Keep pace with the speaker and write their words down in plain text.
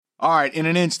All right, in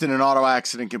an instant, an auto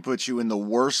accident can put you in the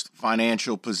worst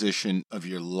financial position of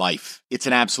your life. It's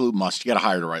an absolute must. You got to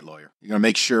hire the right lawyer. You're going to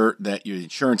make sure that your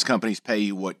insurance companies pay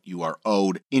you what you are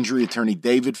owed. Injury attorney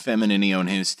David Feminini and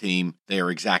his team, they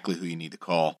are exactly who you need to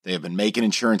call. They have been making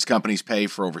insurance companies pay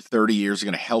for over 30 years.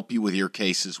 They're going to help you with your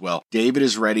case as well. David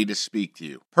is ready to speak to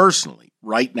you personally.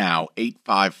 Right now,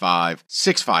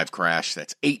 855-65-CRASH.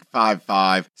 That's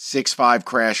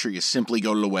 855-65-CRASH, or you simply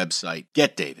go to the website,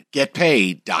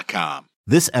 getdavidgetpaid.com.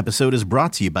 This episode is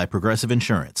brought to you by Progressive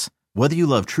Insurance. Whether you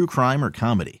love true crime or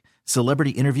comedy, celebrity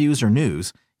interviews or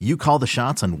news, you call the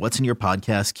shots on what's in your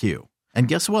podcast queue. And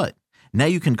guess what? Now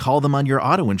you can call them on your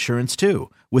auto insurance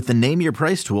too with the Name Your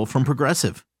Price tool from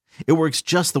Progressive. It works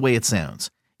just the way it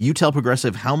sounds. You tell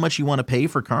Progressive how much you want to pay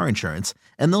for car insurance,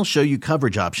 and they'll show you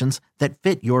coverage options that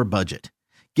fit your budget.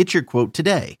 Get your quote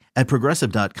today at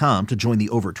Progressive.com to join the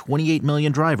over 28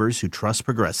 million drivers who trust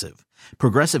Progressive.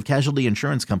 Progressive Casualty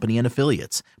Insurance Company and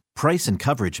Affiliates. Price and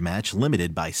coverage match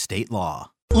limited by state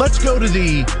law. Let's go to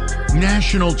the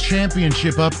National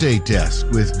Championship Update Desk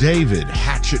with David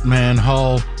Hatchetman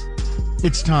Hull.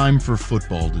 It's time for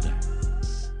football today.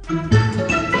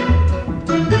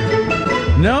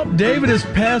 Nope, David is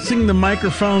passing the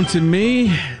microphone to me.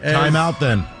 Time out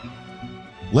then.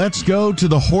 Let's go to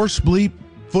the Horse Bleep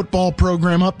Football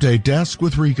Program Update Desk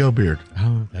with Rico Beard.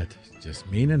 Oh, that's just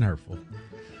mean and hurtful.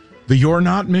 The You're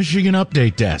Not Michigan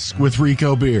Update Desk with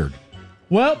Rico Beard.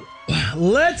 Well,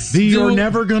 let's You're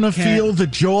Never Gonna Feel the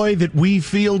Joy That We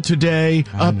Feel Today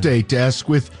Update Desk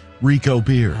with Rico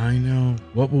Beard. I know.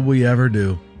 What will we ever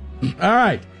do? All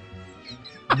right.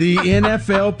 The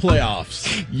NFL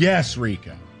playoffs. Yes,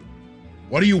 Rico.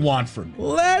 What do you want from me?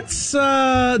 Let's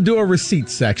do a receipt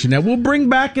section that we'll bring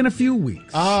back in a few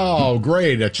weeks. Oh,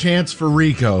 great. A chance for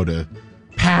Rico to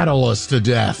paddle us to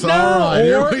death. No, all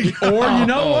right, or you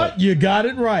know what? You got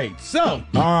it right. So,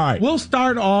 all right. We'll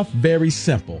start off very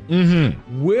simple.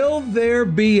 Mm-hmm. Will there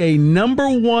be a number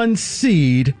one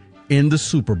seed in the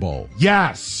Super Bowl?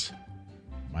 Yes.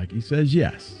 Mikey says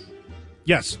yes.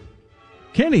 Yes.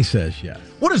 Kenny says yes.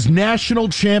 What does national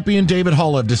champion David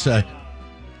Hull have to say?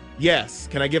 Yes.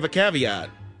 Can I give a caveat?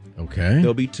 Okay.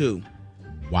 There'll be two.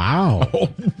 Wow.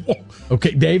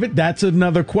 Okay, David, that's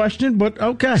another question, but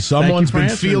okay. Someone's been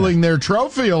feeling their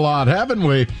trophy a lot, haven't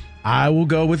we? I will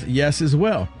go with yes as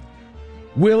well.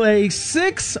 Will a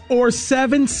 6 or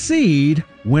 7 seed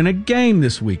win a game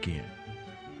this weekend?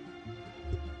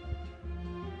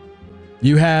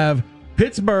 You have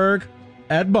Pittsburgh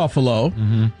at Buffalo.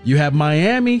 Mm-hmm. You have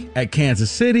Miami at Kansas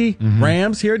City. Mm-hmm.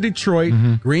 Rams here at Detroit.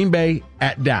 Mm-hmm. Green Bay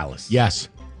at Dallas. Yes.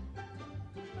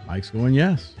 Mike's going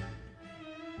yes.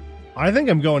 I think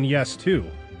I'm going yes, too.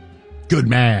 Good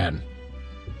man.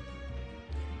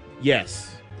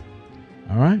 Yes.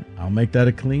 All right. I'll make that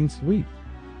a clean sweep.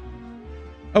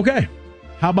 Okay.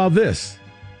 How about this?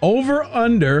 Over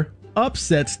under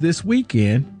upsets this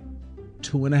weekend,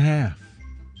 2.5.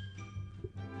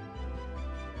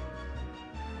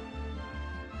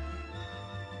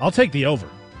 I'll take the over.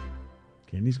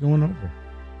 Kenny's going over.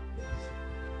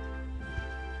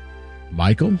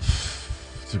 Michael?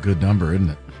 It's a good number, isn't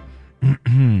it?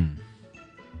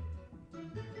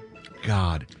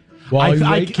 God. Well,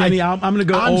 Kenny, I'm going to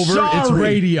go I'm over. sorry. It's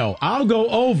radio. I'll go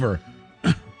over.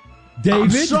 David? I'm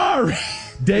sorry.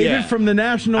 David from the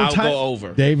national I'll go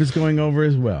over. David's going over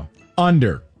as well.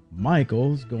 Under.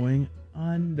 Michael's going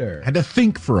under. Had to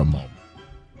think for a moment.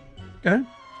 Okay.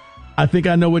 I think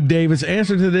I know what David's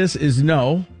answer to this is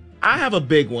no. I have a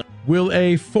big one. Will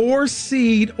a 4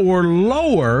 seed or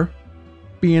lower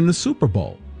be in the Super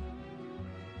Bowl?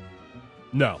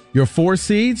 No. Your 4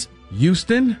 seeds,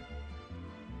 Houston.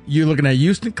 You're looking at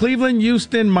Houston, Cleveland,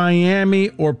 Houston, Miami,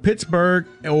 or Pittsburgh,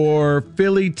 or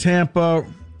Philly, Tampa,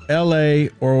 LA,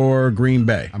 or Green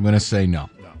Bay. I'm going to say no.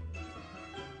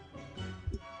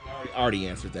 I already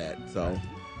answered that, so.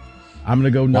 I'm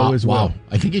going to go no as well. Wow.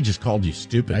 I think he just called you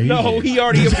stupid. No, he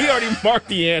already marked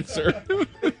the answer.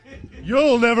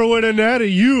 You'll never win a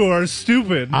natty. You are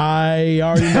stupid. I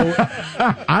already know.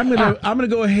 I'm gonna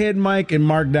go ahead, Mike, and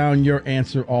mark down your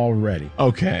answer already.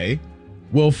 Okay.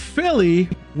 Will Philly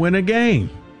win a game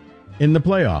in the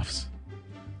playoffs?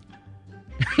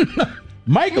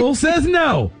 Michael says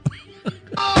no.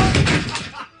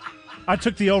 I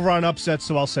took the over on upset,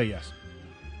 so I'll say yes.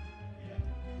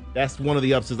 That's one of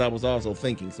the upsets I was also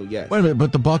thinking, so yes. Wait a minute,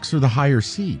 but the Bucks are the higher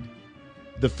seed.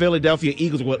 The Philadelphia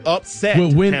Eagles will upset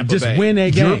Will win, Tampa just Bay. win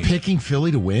a game. You're picking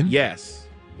Philly to win? Yes.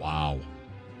 Wow.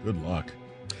 Good luck.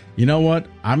 You know what?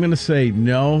 I'm going to say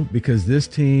no because this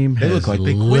team They has look like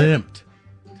they quit. limped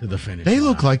to the finish They line.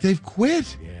 look like they've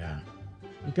quit. Yeah.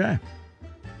 Okay.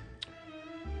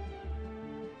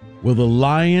 Will the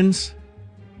Lions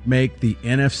make the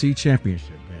NFC Championship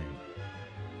game?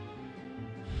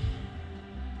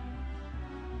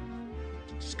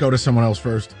 Just go to someone else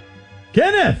first.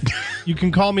 Kenneth! You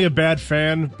can call me a bad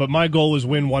fan, but my goal is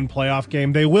win one playoff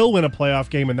game. They will win a playoff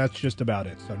game, and that's just about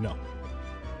it. So, no.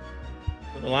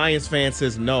 The Lions fan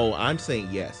says no. I'm saying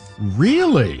yes.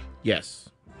 Really? Yes.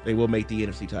 They will make the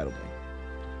NFC title game.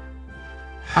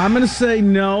 I'm going to say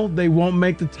no, they won't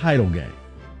make the title game.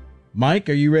 Mike,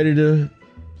 are you ready to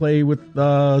play with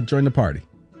join the party?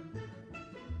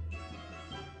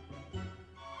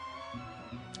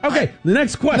 Okay, the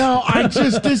next question. No,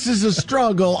 this is a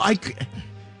struggle.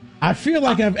 I feel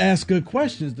like I've asked good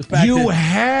questions. The fact You that,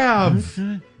 have.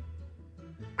 Okay.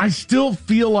 I still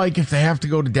feel like if they have to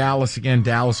go to Dallas again,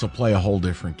 Dallas will play a whole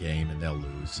different game and they'll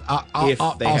lose. If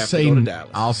they have to go to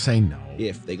Dallas. I'll say no.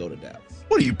 If they go to Dallas.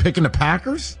 What are you picking, the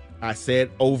Packers? I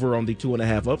said over on the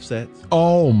 2.5 upsets.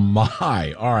 Oh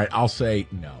my! All right, I'll say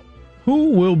no.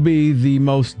 Who will be the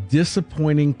most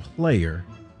disappointing player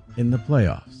in the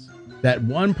playoffs? That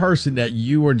one person that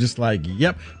you were just like,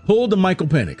 yep, pull the Michael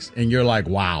Penix, and you're like,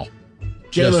 wow.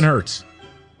 Jalen Hurts.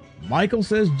 Michael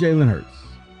says Jalen Hurts.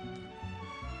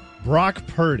 Brock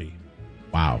Purdy.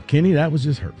 Wow, Kenny, that was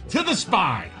just hurtful. To the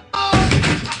spine.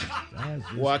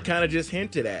 Well, I kind of just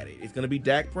hinted at it. It's going to be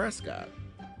Dak Prescott.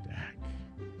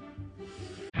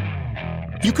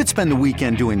 You could spend the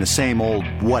weekend doing the same old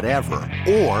whatever,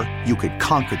 or you could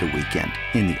conquer the weekend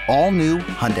in the all-new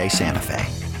Hyundai Santa Fe.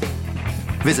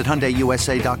 Visit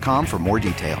HyundaiUSA.com for more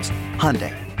details.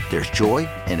 Hyundai, there's joy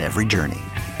in every journey.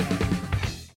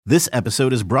 This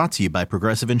episode is brought to you by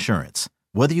Progressive Insurance.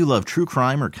 Whether you love true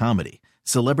crime or comedy,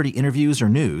 celebrity interviews or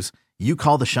news, you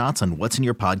call the shots on what's in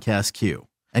your podcast queue.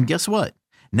 And guess what?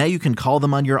 Now you can call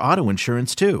them on your auto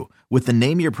insurance too with the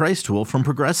Name Your Price tool from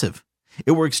Progressive.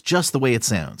 It works just the way it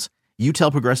sounds. You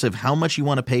tell Progressive how much you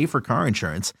want to pay for car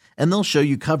insurance, and they'll show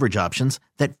you coverage options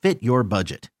that fit your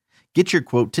budget. Get your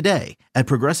quote today at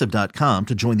Progressive.com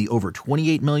to join the over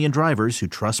 28 million drivers who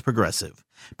trust Progressive.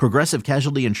 Progressive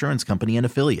Casualty Insurance Company and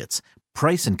Affiliates.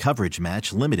 Price and coverage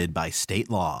match limited by state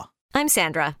law. I'm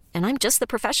Sandra, and I'm just the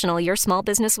professional your small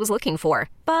business was looking for.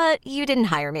 But you didn't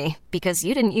hire me because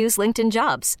you didn't use LinkedIn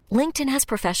Jobs. LinkedIn has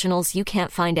professionals you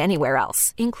can't find anywhere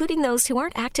else, including those who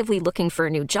aren't actively looking for a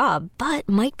new job, but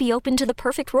might be open to the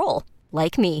perfect role,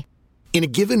 like me. In a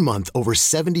given month, over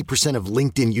 70% of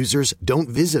LinkedIn users don't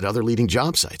visit other leading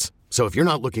job sites. So if you're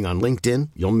not looking on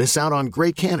LinkedIn, you'll miss out on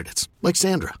great candidates like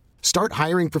Sandra. Start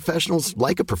hiring professionals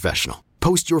like a professional.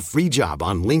 Post your free job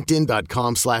on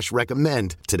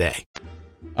linkedin.com/recommend today.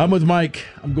 I'm with Mike.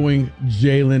 I'm going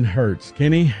Jalen Hurts.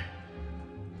 Kenny,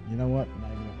 you know what?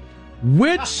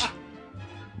 Which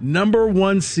number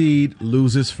one seed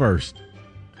loses first?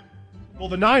 Well,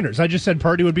 the Niners. I just said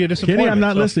Purdy would be a disappointment. Kenny, I'm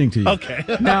not listening to you. Okay.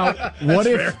 Now,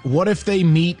 what if they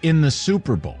meet in the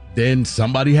Super Bowl? Then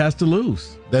somebody has to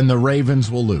lose. Then the Ravens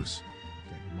will lose.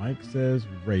 Okay, Mike says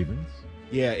Ravens.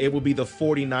 Yeah, it will be the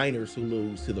 49ers who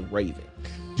lose to the Ravens.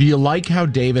 Do you like how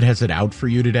David has it out for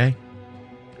you today?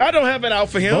 I don't have it out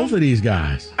for him. Both of these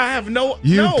guys. I have no.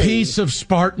 Piece of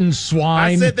Spartan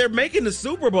swine. I said they're making the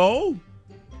Super Bowl.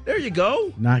 There you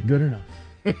go. Not good enough.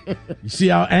 You see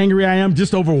how angry I am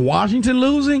just over Washington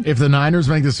losing? If the Niners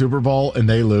make the Super Bowl and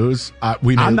they lose,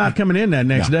 I'm not coming in that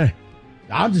next day.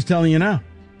 I'm just telling you now.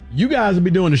 You guys will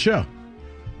be doing the show.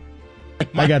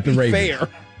 I got the Ravens.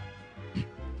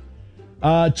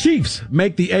 Fair. Chiefs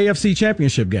make the AFC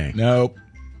Championship game. Nope.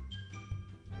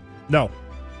 No.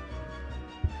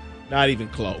 Not even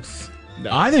close. No.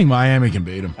 I think Miami can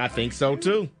beat them. I think so,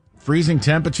 too. Freezing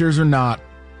temperatures or not.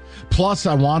 Plus,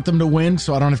 I want them to win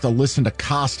so I don't have to listen to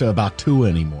Costa about Tua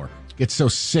anymore. Get so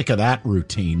sick of that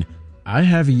routine. I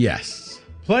have yes.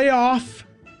 Playoff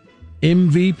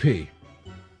MVP.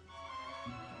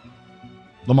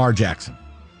 Lamar Jackson.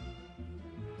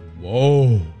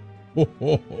 Whoa. Well,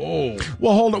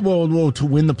 hold on. Whoa. To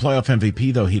win the playoff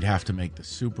MVP, though, he'd have to make the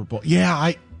Super Bowl.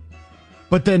 Yeah,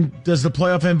 But then, does the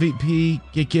playoff MVP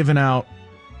get given out?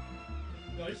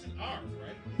 No, this is ours,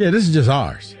 right? Yeah, this is just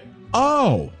ours.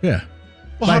 Oh. Yeah.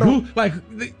 Well, like who? Like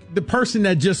the person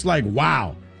that just like,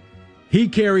 wow, he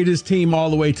carried his team all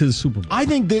the way to the Super Bowl. I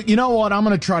think that, you know what? I'm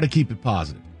going to try to keep it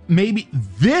positive. Maybe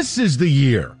this is the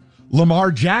year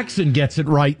Lamar Jackson gets it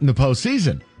right in the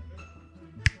postseason.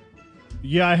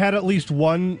 Yeah, I had at least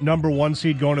one number one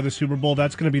seed going to the Super Bowl.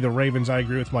 That's going to be the Ravens. I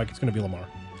agree with Mike. It's going to be Lamar.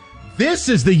 This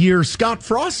is the year Scott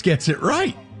Frost gets it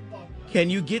right. Can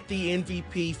you get the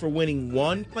MVP for winning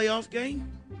one playoff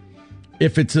game?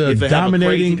 If it's a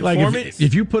dominating, like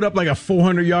if you put up like a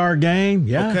 400-yard game,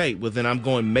 yeah. Okay, well then I'm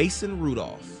going Mason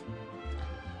Rudolph.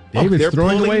 David's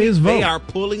throwing away his vote. They are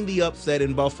pulling the upset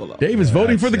in Buffalo. David's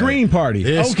voting for the Green Party.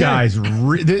 This guy's,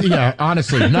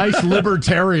 honestly, nice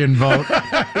libertarian vote.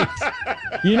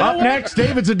 You know Up what? next,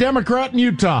 David's a Democrat in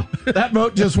Utah. That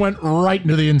vote just went right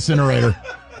into the incinerator.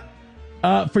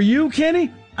 For you,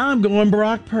 Kenny, I'm going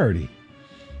Brock Purdy.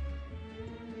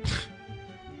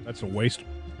 That's a waste.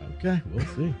 Okay, we'll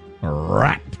see.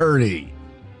 Rat Purdy.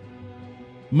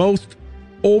 Most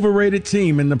overrated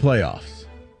team in the playoffs.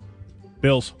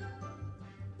 Bills.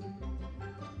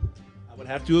 I would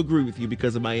have to agree with you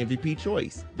because of my MVP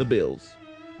choice, the Bills.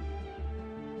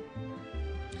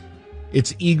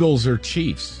 It's Eagles or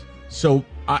Chiefs. So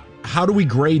how do we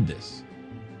grade this?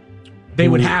 They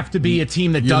would have to be a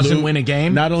team that doesn't win a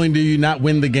game? Not only do you not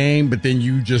win the game, but then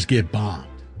you just get bombed.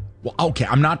 Well, okay,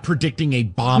 I'm not predicting a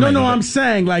bombing. No, I'm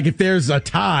saying, like, if there's a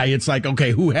tie, it's like, okay,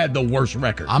 who had the worst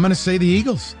record? I'm going to say the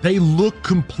Eagles. They look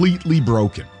completely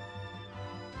broken.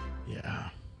 Yeah.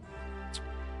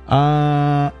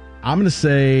 I'm going to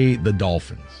say the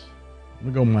Dolphins.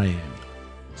 I'm going to go Miami.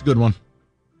 It's a good one.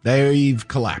 They've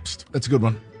collapsed. That's a good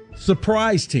one.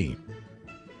 Surprise team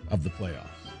of the playoffs.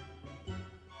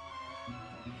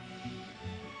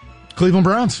 Cleveland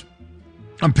Browns.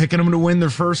 I'm picking them to win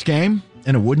their first game,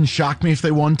 and it wouldn't shock me if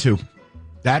they won two.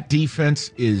 That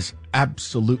defense is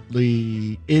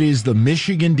absolutely, it is the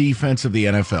Michigan defense of the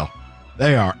NFL.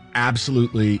 They are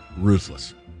absolutely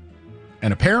ruthless.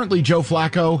 And apparently Joe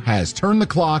Flacco has turned the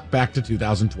clock back to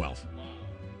 2012.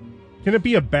 Can it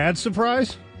be a bad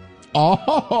surprise?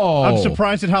 Oh. I'm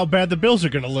surprised at how bad the Bills are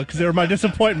going to look because they're my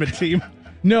disappointment team.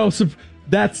 No,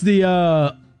 that's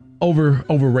the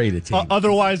overrated team.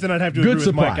 Otherwise, then I'd have to agree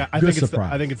with Mike. I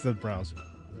think it's the Browns.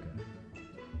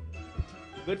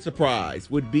 Good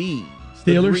surprise would be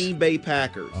Steelers? the Green Bay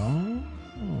Packers. Oh.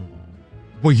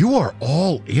 Well, you are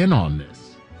all in on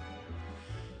this.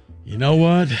 You know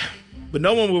what? But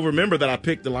no one will remember that I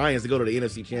picked the Lions to go to the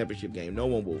NFC Championship game. No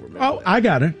one will remember that. I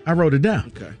got it. I wrote it down.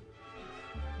 Okay.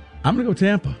 I'm going to go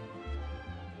Tampa.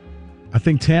 I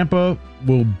think Tampa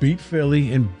will beat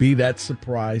Philly and be that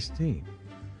surprise team.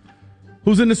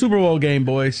 Who's in the Super Bowl game,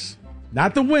 boys?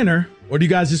 Not the winner. Or do you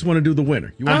guys just want to do the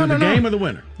winner? You want to do the game or the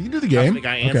winner? You can do the I game. think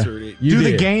I answered it. Do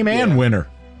the game and winner.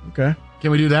 Okay.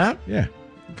 Can we do that? Yeah.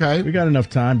 Okay. We got enough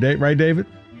time, right, David?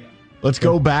 Let's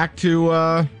go back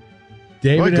to...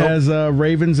 David has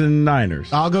Ravens and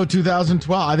Niners. I'll go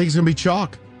 2012. I think it's going to be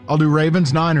chalk. I'll do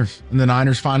Ravens, Niners, and the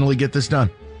Niners finally get this done.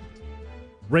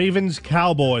 Ravens,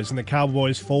 Cowboys, and the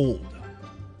Cowboys fold.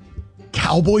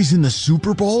 Cowboys in the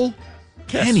Super Bowl?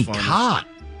 Kenny funny. Cott.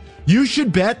 You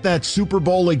should bet that Super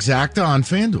Bowl exacta on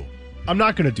FanDuel. I'm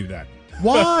not going to do that.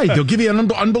 Why? They'll give you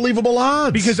unbelievable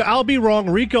odds. Because I'll be wrong.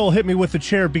 Rico will hit me with the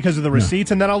chair because of the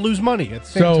receipts, and then I'll lose money at the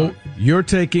same time. You're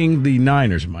taking the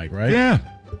Niners, Mike, right? Yeah.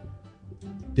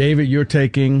 David, you're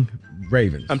taking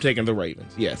Ravens. I'm taking the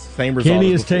Ravens. Yes. Same result.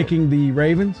 Kenny as is before. taking the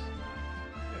Ravens.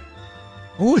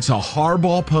 Oh, it's a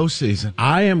hardball postseason.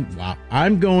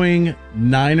 I'm going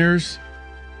Niners,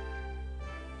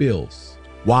 Bills.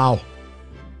 Wow.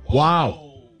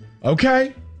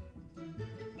 Okay.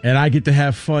 And I get to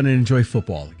have fun and enjoy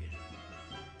football again.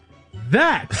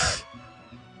 That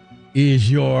is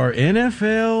your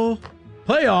NFL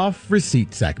playoff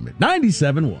receipt segment.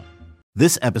 97.1.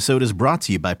 This episode is brought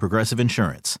to you by Progressive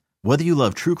Insurance. Whether you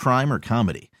love true crime or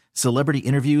comedy, celebrity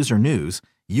interviews or news,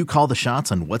 you call the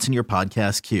shots on what's in your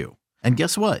podcast queue. And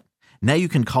guess what? Now you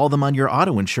can call them on your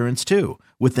auto insurance too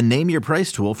with the Name Your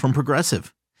Price tool from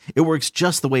Progressive. It works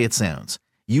just the way it sounds.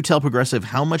 You tell Progressive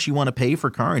how much you want to pay for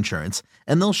car insurance,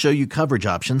 and they'll show you coverage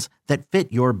options that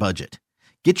fit your budget.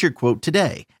 Get your quote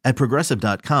today at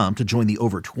Progressive.com to join the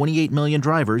over 28 million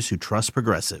drivers who trust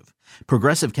Progressive.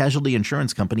 Progressive Casualty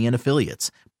Insurance Company and Affiliates.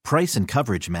 Price and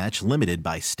coverage match limited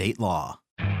by state law.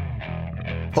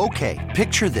 Okay,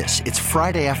 picture this. It's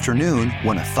Friday afternoon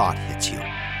when a thought hits you.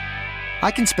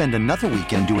 I can spend another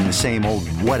weekend doing the same old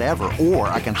whatever, or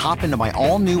I can hop into my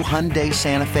all-new Hyundai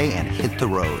Santa Fe and hit the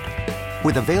road.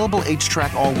 With available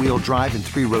H-Track all-wheel drive and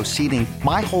 3-row seating,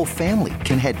 my whole family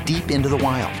can head deep into the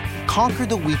wild. Conquer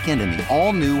the weekend in the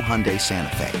all-new Hyundai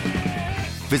Santa Fe.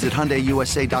 Visit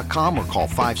HyundaiUSA.com or call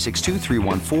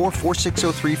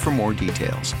 562-314-4603 for more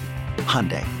details.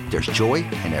 Hyundai, there's joy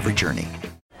in every journey.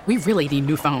 We really need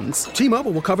new phones.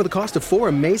 T-Mobile will cover the cost of 4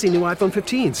 amazing new iPhone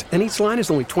 15s, and each line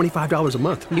is only $25 a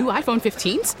month. New iPhone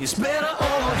 15s? It's better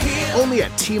over here. Only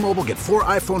at T-Mobile, get 4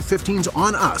 iPhone 15s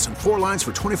on us and 4 lines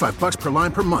for $25 per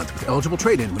line per month with eligible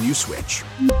trade-in when you switch.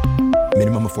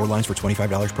 Minimum of 4 lines for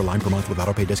 $25 per line per month with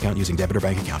autopay discount using debit or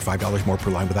bank account. $5 more per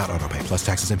line without autopay, plus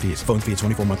taxes and fees. Phone fee at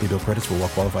 24 monthly bill credits for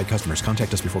well-qualified customers.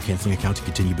 Contact us before canceling account to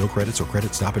continue bill credits or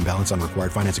credit stop and balance on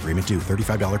required finance agreement due.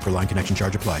 $35 per line connection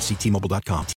charge applies. See T-Mobile.com.